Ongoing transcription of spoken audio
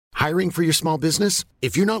Hiring for your small business?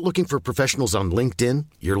 If you're not looking for professionals on LinkedIn,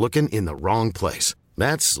 you're looking in the wrong place.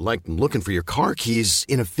 That's like looking for your car keys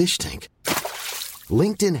in a fish tank.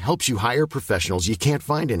 LinkedIn helps you hire professionals you can't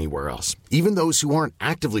find anywhere else, even those who aren't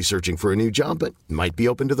actively searching for a new job but might be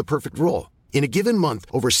open to the perfect role. In a given month,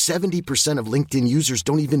 over 70% of LinkedIn users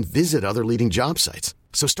don't even visit other leading job sites.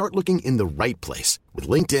 So start looking in the right place. With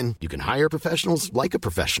LinkedIn, you can hire professionals like a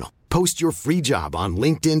professional. Post your free job on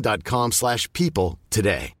linkedin.com/people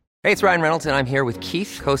today. Hey, it's Ryan Reynolds, and I'm here with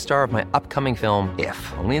Keith, co-star of my upcoming film, If,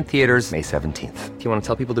 only in theaters May 17th. Do you want to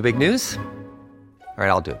tell people the big news? All right,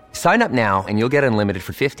 I'll do it. Sign up now and you'll get unlimited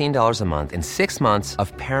for $15 a month and 6 months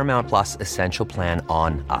of Paramount Plus Essential Plan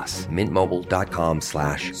on us.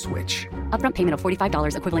 MintMobile.com/switch. Upfront payment of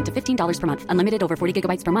 $45 equivalent to $15 per month. Unlimited over 40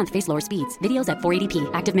 gigabytes per month. Face lower speeds. Videos at 480p.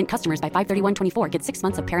 Active Mint customers by 531.24 get 6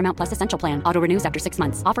 months of Paramount Plus Essential Plan. Auto renews after 6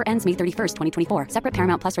 months. Offer ends May 31st, 2024. Separate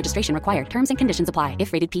Paramount Plus registration required. Terms and conditions apply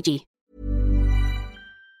if rated PG.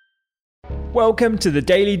 Welcome to the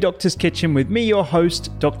Daily Doctor's Kitchen with me, your host,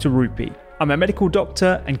 Dr. Rupi. I'm a medical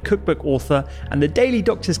doctor and cookbook author, and the Daily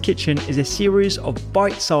Doctor's Kitchen is a series of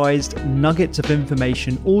bite-sized nuggets of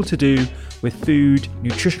information all to do with food,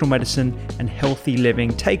 nutritional medicine, and healthy living,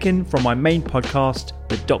 taken from my main podcast,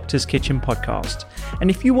 the Doctor's Kitchen Podcast. And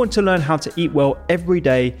if you want to learn how to eat well every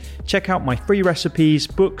day, check out my free recipes,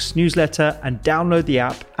 books, newsletter, and download the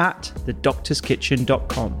app at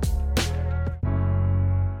thedoctorskitchen.com.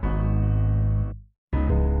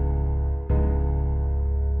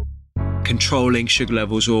 Controlling sugar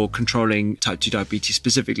levels or controlling type 2 diabetes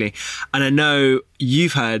specifically. And I know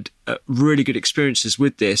you've had really good experiences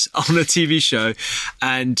with this on a TV show,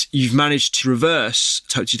 and you've managed to reverse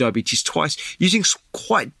type 2 diabetes twice using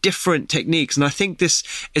quite different techniques. And I think this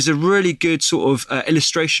is a really good sort of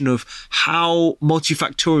illustration of how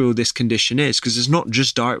multifactorial this condition is, because it's not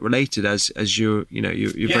just diet related, as you're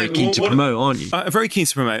very keen to promote, aren't you? I'm very keen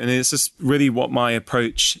to promote, and this is really what my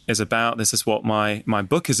approach is about. This is what my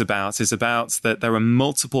book is about that there are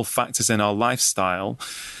multiple factors in our lifestyle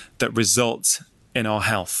that result in our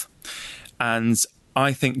health. And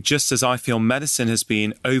I think, just as I feel medicine has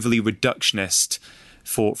been overly reductionist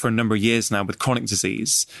for a number of years now with chronic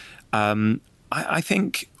disease, I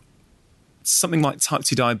think something like type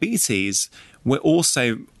 2 diabetes, we're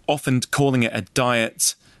also often calling it a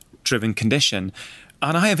diet-driven condition.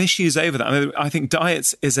 And I have issues over that. I mean, I think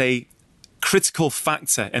diet is a critical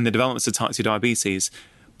factor in the development of type 2 diabetes,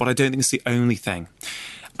 but I don't think it's the only thing.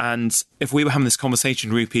 And if we were having this conversation,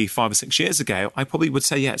 Rupi, 5 or 6 years ago, I probably would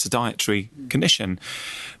say, yeah, it's a dietary condition.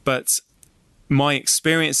 But my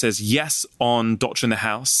experiences, yes, on Doctor in the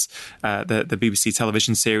House, the BBC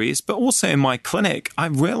television series, but also in my clinic,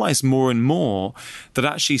 I've realised more and more that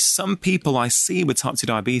actually some people I see with type 2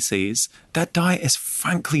 diabetes, their diet is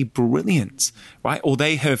frankly brilliant, right? Or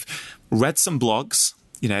they have read some blogs.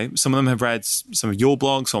 You know, some of them have read some of your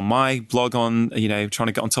blogs or my blog on, trying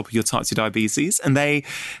to get on top of your type 2 diabetes, and they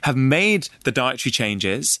have made the dietary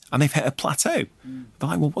changes and they've hit a plateau. They're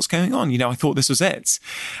like, well, what's going on? I thought this was it.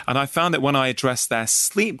 And I found that when I address their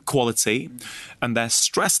sleep quality and their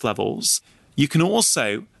stress levels, you can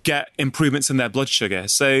also get improvements in their blood sugar.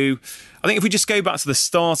 So I think if we just go back to the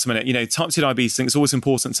start a minute, type 2 diabetes, I think it's always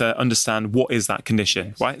important to understand what is that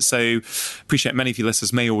condition, right? So appreciate many of your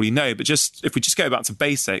listeners may already know, but if we just go back to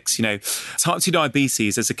basics, type 2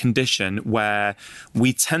 diabetes is a condition where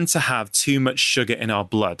we tend to have too much sugar in our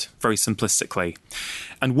blood, very simplistically.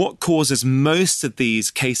 And what causes most of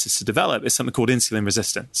these cases to develop is something called insulin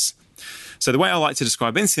resistance. So the way I like to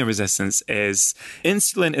describe insulin resistance is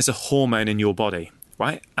insulin is a hormone in your body,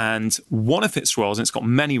 right? And one of its roles, and it's got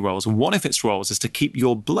many roles, and one of its roles is to keep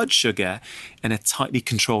your blood sugar in a tightly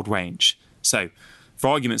controlled range. So for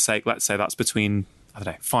argument's sake, let's say that's between,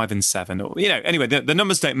 5 and 7, or, anyway, the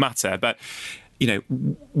numbers don't matter, but,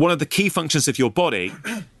 one of the key functions of your body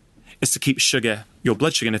is to keep your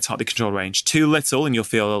blood sugar in a tightly controlled range. Too little and you'll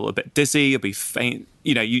feel a little bit dizzy, you'll be faint,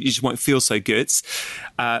 you just won't feel so good.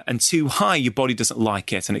 And too high, your body doesn't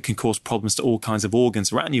like it, and it can cause problems to all kinds of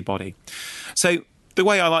organs around your body. So the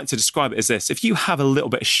way I like to describe it is this: if you have a little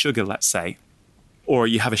bit of sugar, let's say, or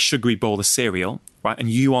you have a sugary bowl of cereal, right, and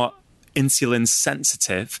you are insulin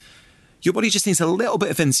sensitive, your body just needs a little bit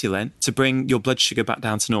of insulin to bring your blood sugar back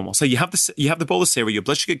down to normal. So you have the bowl of cereal, your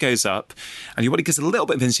blood sugar goes up, and your body gets a little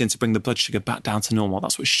bit of insulin to bring the blood sugar back down to normal.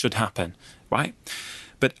 That's what should happen, right?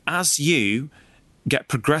 But as you get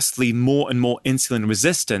progressively more and more insulin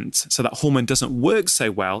resistant, so that hormone doesn't work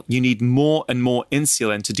so well, you need more and more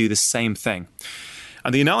insulin to do the same thing.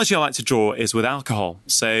 And the analogy I like to draw is with alcohol.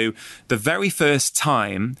 So the very first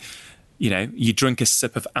time, you drink a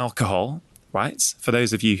sip of alcohol, right? For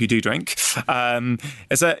those of you who do drink,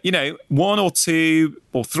 is that, 1 or 2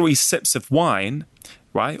 or 3 sips of wine,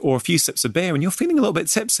 right? Or a few sips of beer and you're feeling a little bit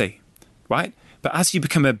tipsy, right? But as you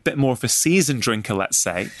become a bit more of a seasoned drinker, let's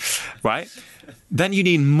say, right? Then you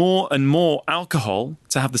need more and more alcohol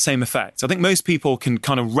to have the same effect. I think most people can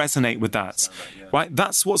kind of resonate with that, right?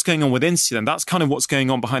 That's what's going on with insulin. That's kind of what's going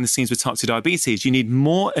on behind the scenes with type 2 diabetes. You need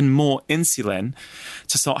more and more insulin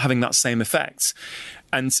to start having that same effect.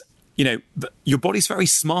 And, your body's very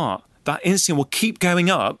smart. That insulin will keep going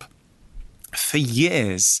up for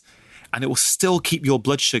years, and it will still keep your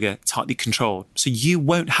blood sugar tightly controlled. So you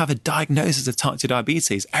won't have a diagnosis of type 2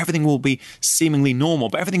 diabetes. Everything will be seemingly normal,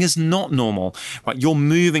 but everything is not normal, right? You're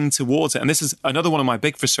moving towards it. And this is another one of my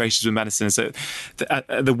big frustrations with medicine, is that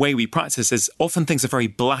the way we practice is often things are very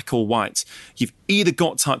black or white. You've either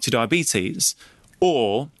got type 2 diabetes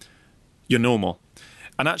or you're normal.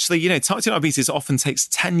 And actually, type 2 diabetes often takes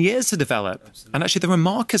 10 years to develop. Absolutely. And actually, there are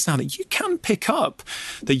markers now that you can pick up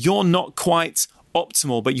that you're not quite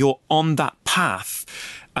optimal, but you're on that path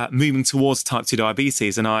moving towards type 2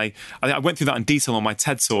 diabetes. And I went through that in detail on my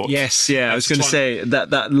TED Talk. Yes, yeah. I was going to say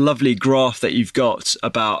that lovely graph that you've got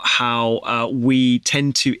about how we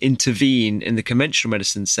tend to intervene in the conventional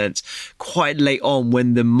medicine sense quite late on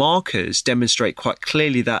when the markers demonstrate quite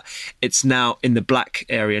clearly that it's now in the black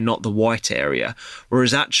area, not the white area.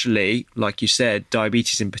 Whereas actually, like you said,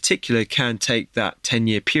 diabetes in particular can take that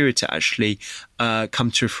 10-year period to actually come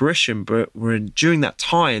to fruition, but during that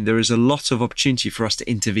time there is a lot of opportunity for us to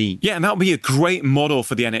intervene. Yeah, and that would be a great model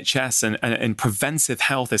for the NHS and preventive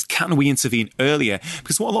health, is can we intervene earlier?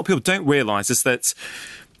 Because what a lot of people don't realise is that,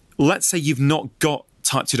 let's say you've not got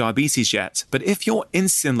type 2 diabetes yet, but if your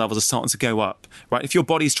insulin levels are starting to go up, right, if your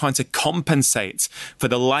body's trying to compensate for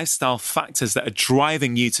the lifestyle factors that are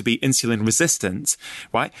driving you to be insulin resistant,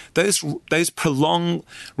 right, those prolonged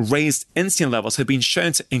raised insulin levels have been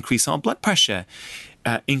shown to increase our blood pressure,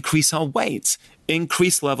 increase our weight,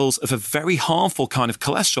 increase levels of a very harmful kind of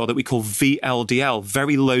cholesterol that we call VLDL,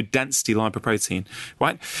 very low density lipoprotein,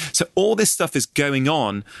 right? So all this stuff is going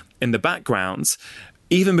on in the background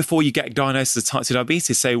even before you get diagnosed as type 2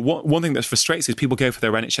 diabetes. So one thing that frustrates is people go for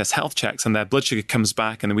their NHS health checks and their blood sugar comes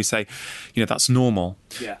back and then we say, that's normal.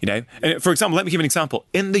 Yeah. And for example, let me give you an example.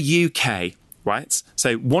 In the UK, right?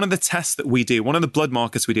 So one of the tests that we do, one of the blood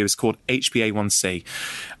markers we do is called HbA1c,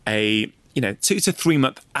 a 2 to 3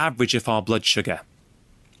 month average of our blood sugar.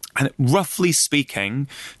 And roughly speaking,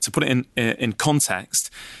 to put it in context,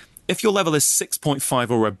 if your level is 6.5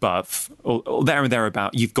 or above, or there and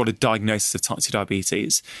thereabout, you've got a diagnosis of type 2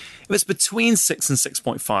 diabetes. If it's between 6 and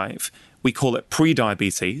 6.5, we call it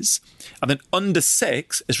pre-diabetes. And then under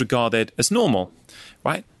 6 is regarded as normal,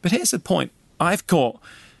 right? But here's the point. I've got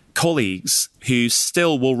colleagues who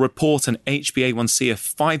still will report an HbA1c of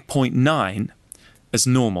 5.9 as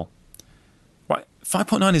normal.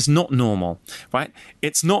 5.9 is not normal, right?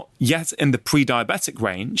 It's not yet in the pre-diabetic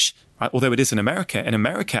range, right? Although it is in America. In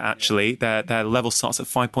America, actually, their level starts at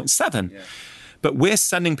 5.7. Yeah. But we're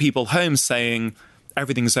sending people home saying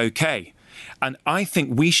everything's okay. And I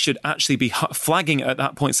think we should actually be flagging at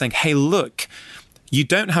that point saying, hey, look, you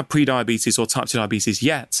don't have pre-diabetes or type 2 diabetes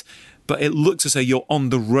yet, but it looks as though you're on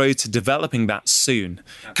the road to developing that soon.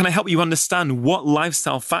 Can I help you understand what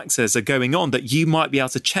lifestyle factors are going on that you might be able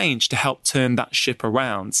to change to help turn that ship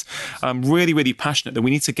around? I'm really, really passionate that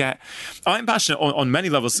we need to get... I'm passionate on many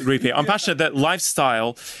levels, Rupi. I'm passionate that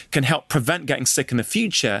lifestyle can help prevent getting sick in the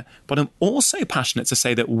future, but I'm also passionate to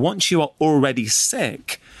say that once you are already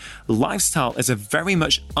sick, lifestyle is a very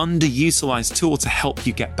much underutilized tool to help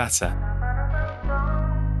you get better.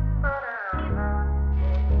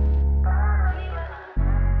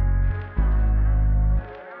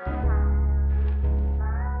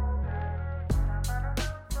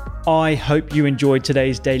 I hope you enjoyed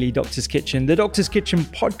today's Daily Doctor's Kitchen. The Doctor's Kitchen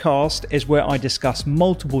podcast is where I discuss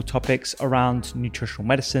multiple topics around nutritional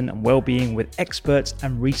medicine and well-being with experts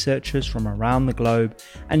and researchers from around the globe.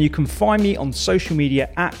 And you can find me on social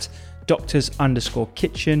media at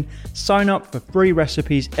doctors_kitchen. Sign up for free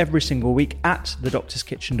recipes every single week at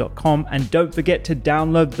thedoctorskitchen.com. And don't forget to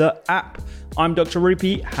download the app. I'm Dr.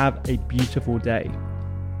 Rupi. Have a beautiful day.